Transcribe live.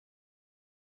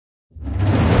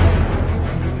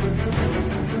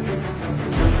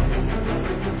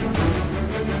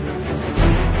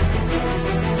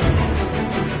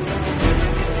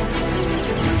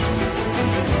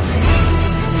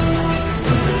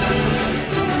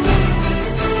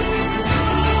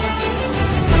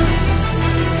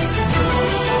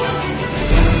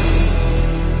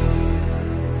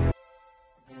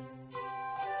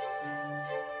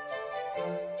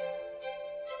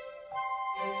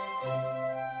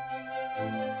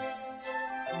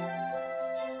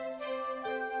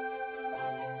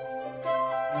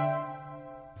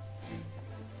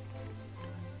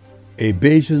A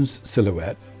Bayesian's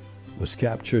silhouette was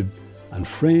captured and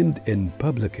framed in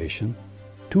publication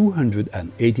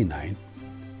 289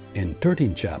 in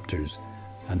 13 chapters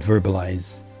and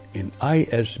verbalized in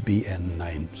ISBN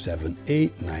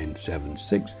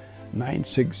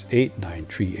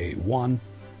 9789769689381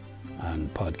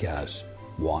 and podcast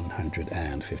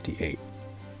 158.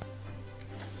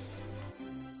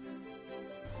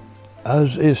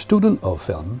 As a student of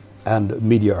film and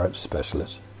media arts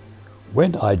specialist,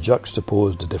 when I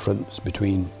juxtaposed the difference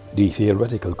between the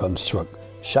theoretical construct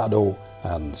shadow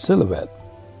and silhouette,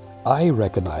 I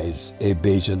recognize a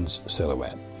Bayesian's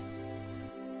silhouette.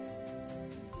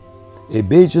 A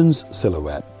Bayesian's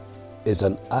silhouette is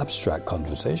an abstract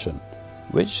conversation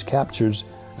which captures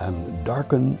and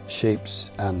darkens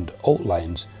shapes and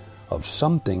outlines of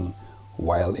something,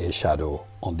 while a shadow,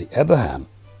 on the other hand,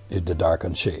 is the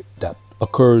darkened shape that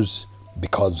occurs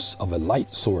because of a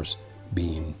light source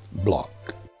being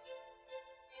blocked.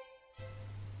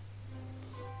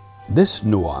 This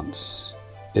nuance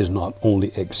is not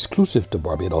only exclusive to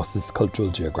Barbados' cultural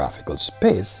geographical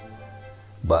space,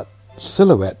 but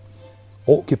silhouette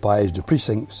occupies the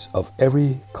precincts of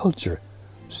every culture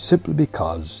simply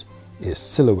because a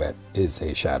silhouette is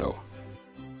a shadow.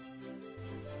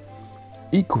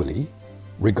 Equally,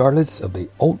 regardless of the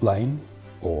outline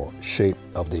or shape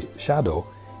of the shadow,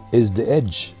 is the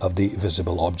edge of the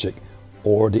visible object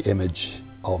or the image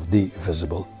of the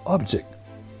visible object.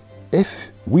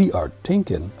 If we are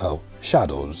thinking of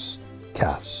shadows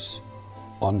cast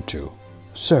onto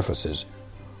surfaces,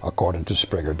 according to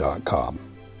Springer.com,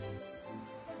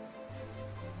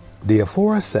 the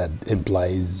aforesaid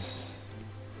implies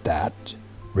that,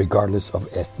 regardless of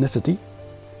ethnicity,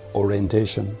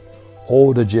 orientation,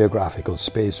 or the geographical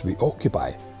space we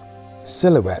occupy,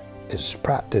 silhouette is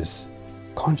practiced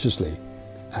consciously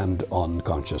and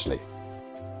unconsciously.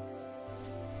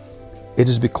 It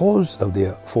is because of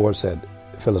the aforesaid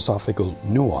philosophical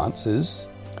nuances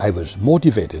I was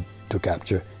motivated to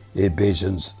capture a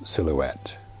Bayesian's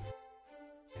silhouette.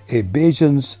 A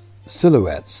Bayesian's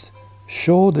silhouettes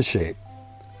show the shape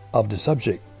of the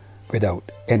subject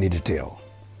without any detail.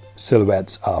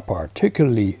 Silhouettes are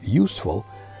particularly useful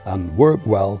and work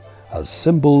well as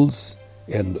symbols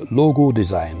in logo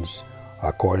designs,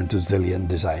 according to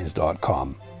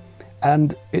zilliondesigns.com.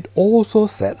 And it also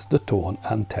sets the tone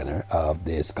and tenor of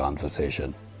this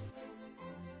conversation.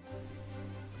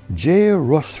 J.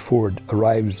 Rushford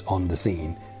arrives on the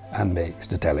scene and makes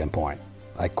the telling point.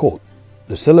 I quote,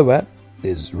 "The silhouette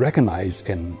is recognized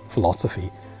in philosophy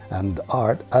and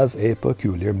art as a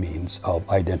peculiar means of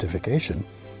identification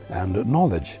and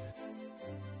knowledge,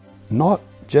 not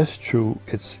just through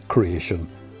its creation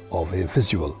of a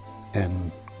visual,"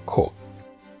 end quote.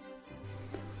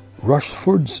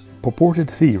 Rushford's purported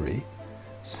theory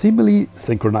seemingly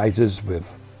synchronizes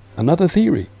with another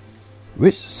theory,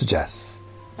 which suggests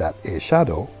that a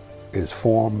shadow is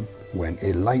formed when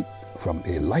a light from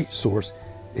a light source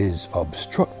is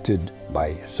obstructed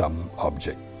by some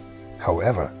object.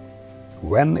 However,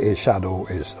 when a shadow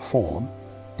is formed,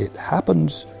 it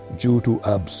happens due to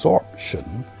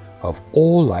absorption of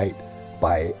all light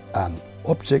by an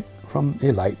object from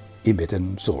a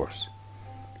light-emitting source.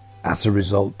 As a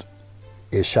result,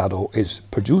 a shadow is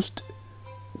produced,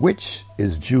 which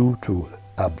is due to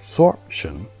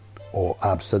absorption or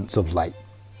absence of light,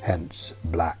 hence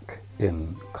black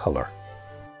in color.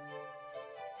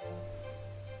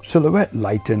 Silhouette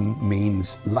lighting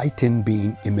means lighting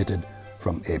being emitted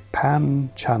from a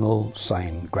pan-channel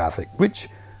sign graphic, which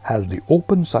has the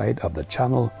open side of the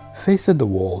channel facing the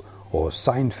wall or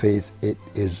sign face it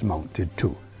is mounted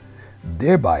to,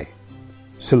 thereby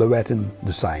silhouetting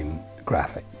the sign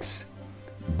graphics.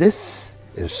 This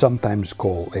is sometimes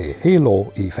called a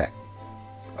halo effect,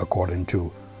 according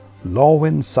to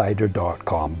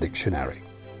lawinsider.com dictionary.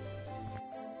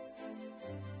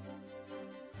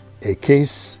 A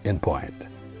case in point.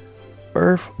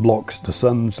 Earth blocks the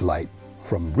sun's light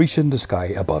from reaching the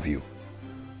sky above you.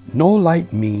 No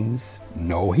light means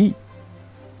no heat.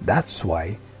 That's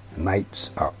why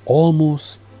nights are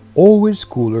almost always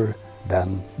cooler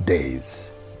than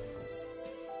days.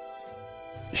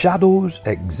 Shadows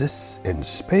exist in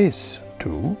space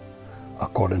too,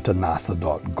 according to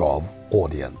NASA.gov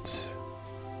audience.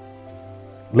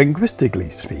 Linguistically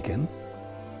speaking,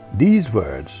 these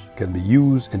words can be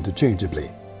used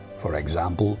interchangeably. For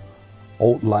example,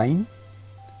 outline,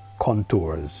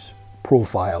 contours,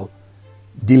 profile,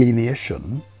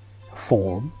 delineation,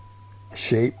 form,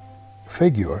 shape,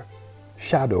 figure,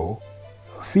 shadow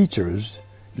features,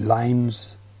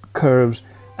 lines, curves,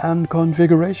 and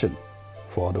configuration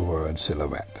for the word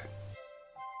silhouette.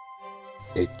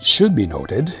 It should be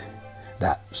noted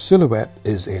that silhouette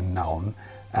is a noun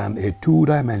and a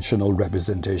two-dimensional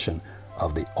representation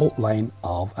of the outline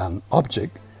of an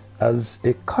object as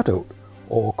a cutout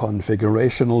or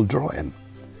configurational drawing,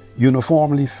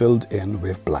 uniformly filled in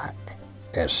with black,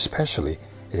 especially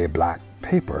a black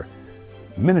paper,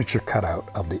 miniature cutout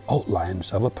of the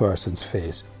outlines of a person's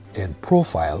face in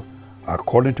profile,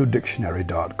 according to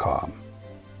dictionary.com.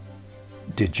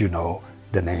 Did you know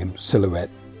the name silhouette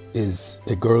is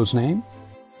a girl's name?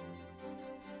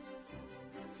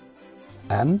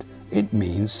 And it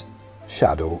means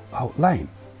shadow outline.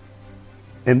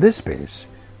 In this space,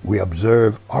 we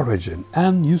observe origin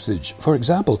and usage. For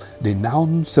example, the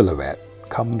noun silhouette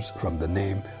comes from the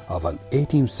name of an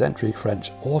 18th century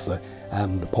French author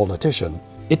and politician,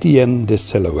 Etienne de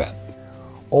Silhouette.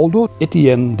 Although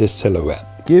Etienne de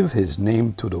Silhouette gave his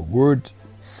name to the word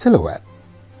silhouette,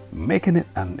 making it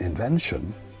an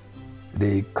invention,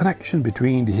 the connection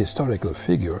between the historical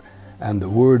figure and the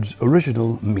word's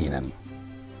original meaning.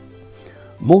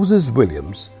 Moses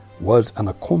Williams was an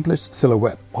accomplished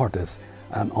silhouette artist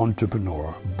and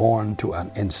entrepreneur born to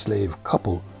an enslaved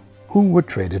couple who were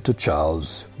traded to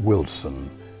Charles Willson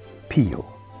Peale,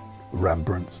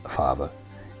 Rembrandt's father,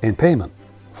 in payment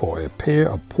for a pair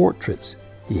of portraits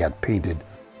he had painted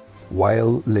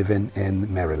while living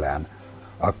in Maryland,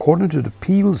 according to the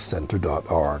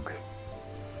peelecenter.org.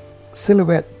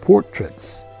 Silhouette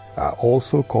portraits are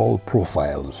also called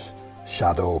profiles,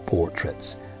 shadow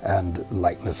portraits, and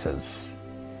likenesses.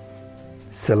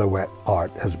 Silhouette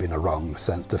art has been around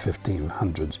since the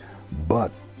 1500s,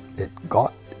 but it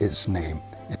got its name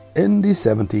in the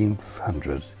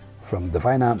 1700s from the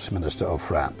finance minister of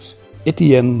France,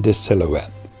 Etienne de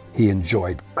Silhouette. He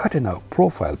enjoyed cutting out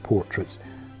profile portraits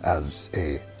as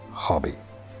a hobby.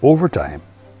 Over time,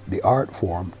 the art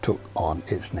form took on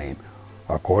its name,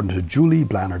 according to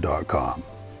julieblanner.com.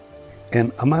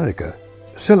 In America,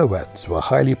 silhouettes were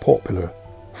highly popular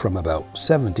from about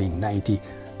 1790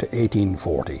 to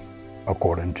 1840,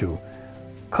 according to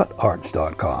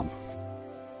cutarts.com.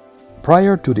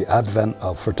 Prior to the advent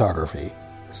of photography,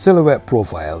 silhouette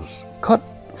profiles cut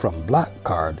from black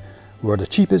card were the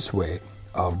cheapest way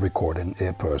of recording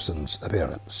a person's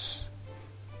appearance.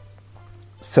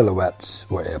 Silhouettes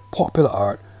were a popular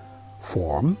art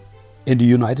form in the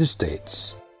United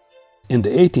States in the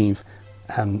 18th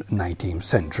and 19th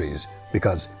centuries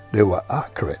because they were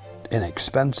accurate,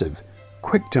 inexpensive,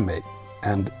 quick to make,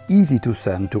 and easy to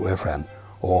send to a friend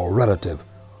or relative,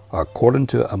 according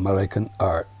to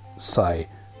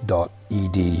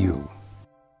AmericanArtSci.edu.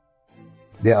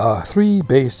 There are three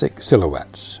basic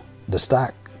silhouettes: the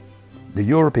stack, the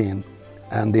European,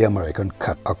 and the American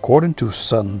cut, according to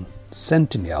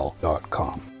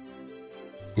sunsentinel.com.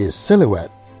 A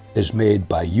silhouette is made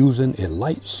by using a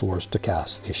light source to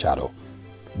cast a shadow.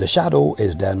 The shadow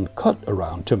is then cut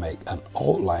around to make an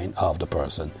outline of the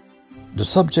person. The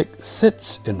subject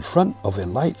sits in front of a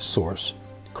light source,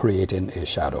 creating a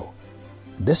shadow.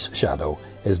 This shadow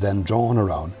is then drawn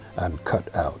around and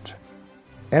cut out.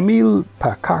 Emil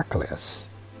Pakarkles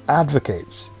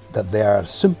advocates that there are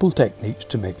simple techniques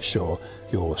to make sure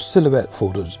your silhouette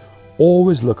photos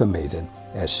always look amazing,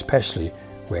 especially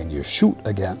when you shoot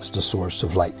against the source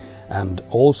of light and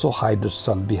also hide the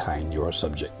sun behind your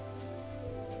subject.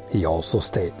 He also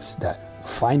states that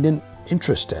finding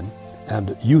interesting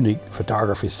and unique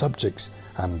photography subjects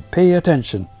and pay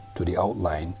attention to the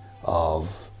outline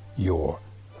of your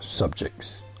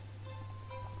subjects.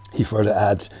 He further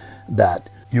adds that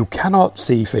you cannot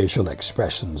see facial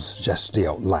expressions, just the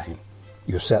outline.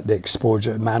 You set the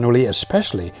exposure manually,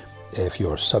 especially if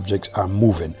your subjects are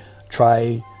moving.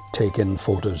 Try taking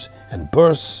photos in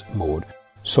burst mode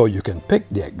so you can pick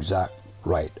the exact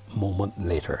right moment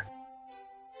later.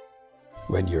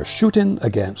 When you're shooting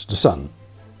against the sun,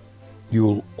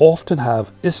 you'll often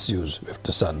have issues with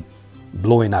the sun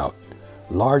blowing out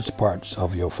large parts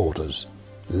of your photos.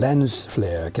 Lens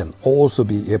flare can also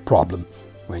be a problem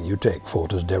when you take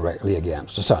photos directly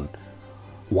against the sun.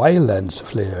 While lens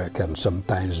flare can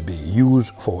sometimes be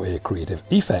used for a creative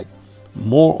effect,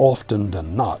 more often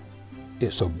than not,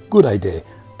 it's a good idea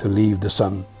to leave the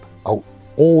sun out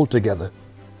altogether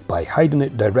by hiding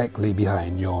it directly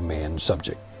behind your main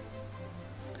subject.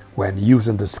 When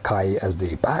using the sky as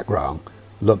the background,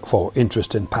 look for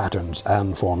interesting patterns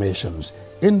and formations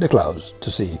in the clouds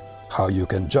to see how you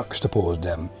can juxtapose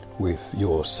them with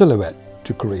your silhouette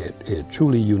to create a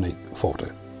truly unique photo.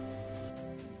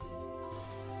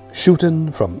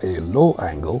 Shooting from a low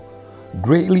angle,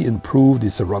 greatly improve the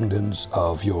surroundings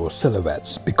of your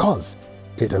silhouettes because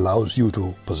it allows you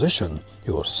to position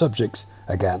your subjects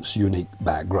against unique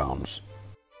backgrounds.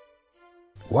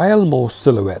 While most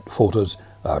silhouette photos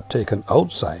are taken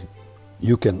outside,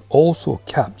 you can also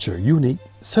capture unique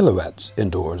silhouettes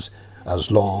indoors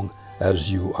as long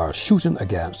as you are shooting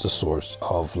against the source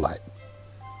of light.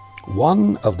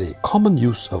 One of the common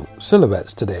use of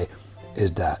silhouettes today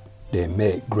is that they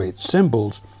make great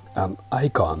symbols and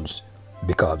icons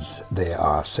because they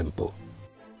are simple.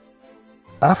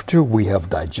 After we have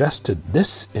digested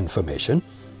this information,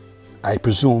 I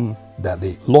presume that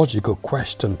the logical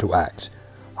question to ask,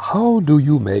 how do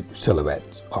you make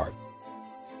silhouette art?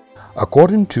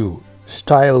 According to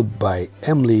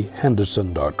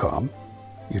stylebyemilyhenderson.com,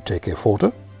 you take a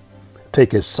photo,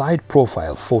 take a side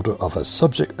profile photo of a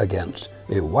subject against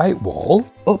a white wall,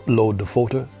 upload the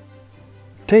photo,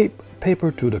 tape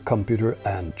paper to the computer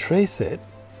and trace it,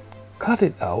 cut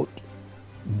it out,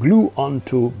 glue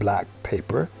onto black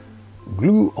paper,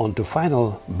 glue onto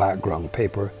final background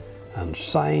paper, and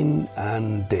sign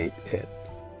and date it.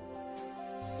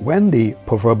 When the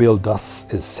proverbial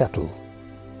dust is settled,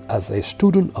 as a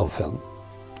student of film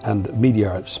and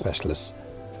media arts specialist,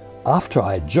 after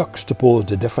I juxtapose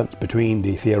the difference between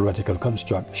the theoretical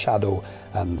construct, shadow,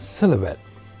 and silhouette,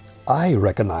 I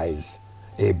recognize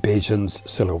a Bayesian's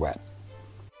silhouette.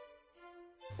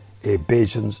 A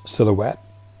Bayesian's silhouette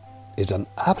is an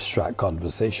abstract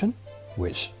conversation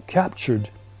which captured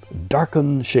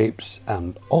darkened shapes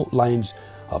and outlines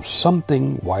of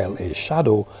something, while a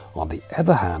shadow, on the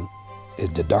other hand, is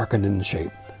the darkening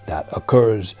shape that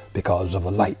occurs because of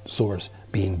a light source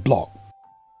being blocked.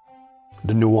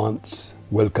 The nuance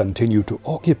will continue to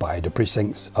occupy the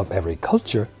precincts of every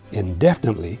culture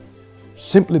indefinitely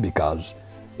simply because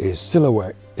a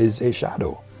silhouette is a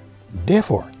shadow.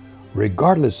 Therefore,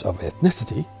 regardless of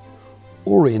ethnicity,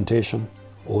 orientation,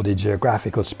 or the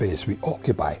geographical space we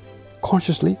occupy,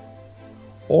 consciously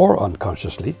or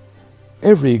unconsciously,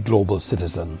 every global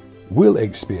citizen will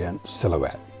experience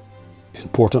silhouette.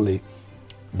 Importantly,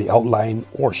 the outline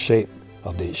or shape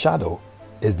of the shadow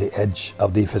is the edge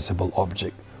of the visible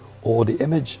object or the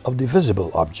image of the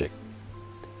visible object.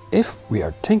 If we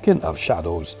are thinking of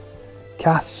shadows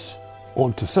cast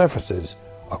onto surfaces,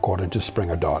 according to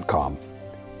Springer.com,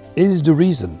 is the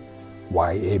reason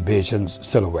why a Bayesian's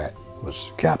silhouette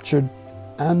was captured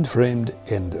and framed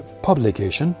in the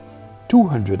publication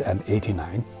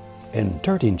 289 in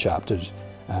 13 chapters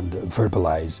and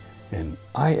verbalized in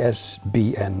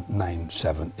ISBN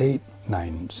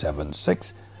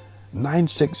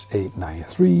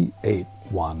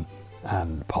 978-976-9689381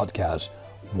 and podcast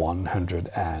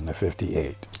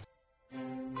 158.